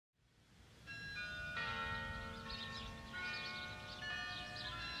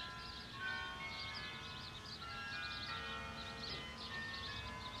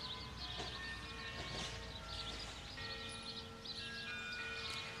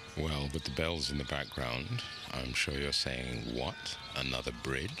Well, with the bells in the background, I'm sure you're saying, what? Another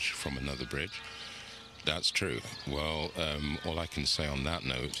bridge from another bridge? That's true. Well, all I can say on that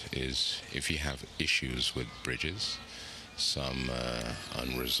note is if you have issues with bridges, some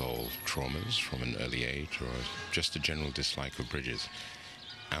unresolved traumas from an early age, or just a general dislike of bridges,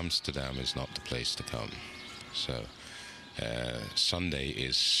 Amsterdam is not the place to come. So, Sunday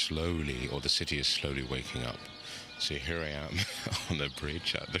is slowly, or the city is slowly waking up. So here I am on a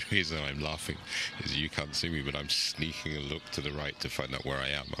bridge. The reason I'm laughing is you can't see me, but I'm sneaking a look to the right to find out where I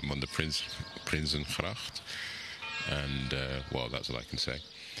am. I'm on the Prinsengracht, and well, that's all I can say.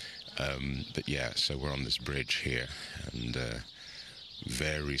 But yeah, so we're on this bridge here, and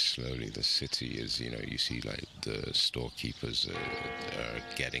very slowly the city is, you see like the storekeepers are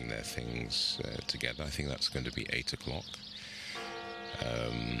getting their things together. I think that's going to be 8 o'clock.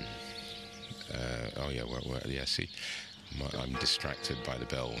 Oh yeah, yeah. See, I'm distracted by the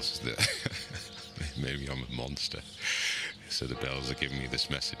bells. Maybe I'm a monster. So the bells are giving me this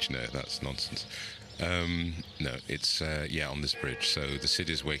message. No, that's nonsense. No, it's yeah, on this bridge. So the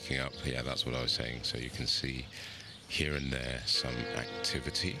city's waking up. Yeah, that's what I was saying. So you can see here and there some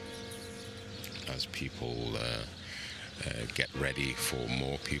activity as people get ready for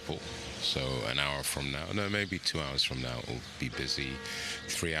more people. So an hour from now, no, maybe 2 hours from now, it'll be busy.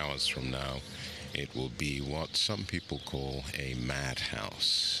 3 hours from now, it will be what some people call a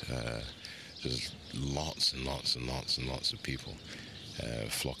madhouse. There's lots and lots and lots and lots of people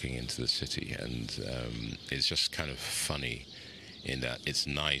flocking into the city, and it's just kind of funny in that it's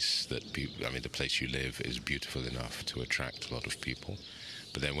nice that people, I mean, the place you live is beautiful enough to attract a lot of people.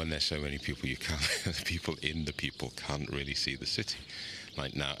 But then when there's so many people, you can't, the people can't really see the city.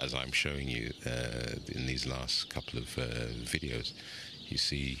 Like now, as I'm showing you in these last couple of videos,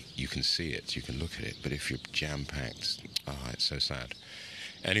 you can see it, you can look at it. But if you're jam-packed, it's so sad.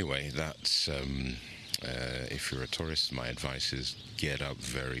 Anyway, that's, if you're a tourist, my advice is get up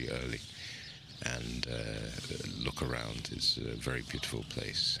very early and look around. It's a very beautiful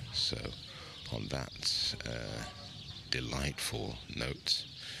place. So on that delightful note,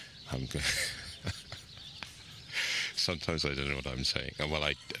 I'm going. Sometimes I don't know what I'm saying. Well,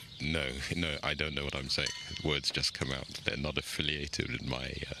 no, I don't know what I'm saying. Words just come out. They're not affiliated with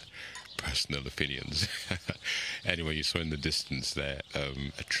my personal opinions. Anyway, you saw in the distance there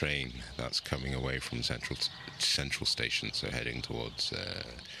a train that's coming away from Central Station, so heading towards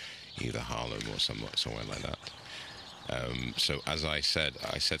either Harlem or somewhere like that. So as I said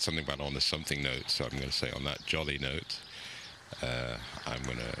something about on a something note, so I'm going to say on that jolly note, I'm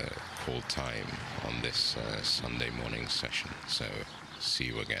going to call time on this Sunday morning session. So see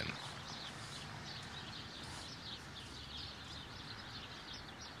you again.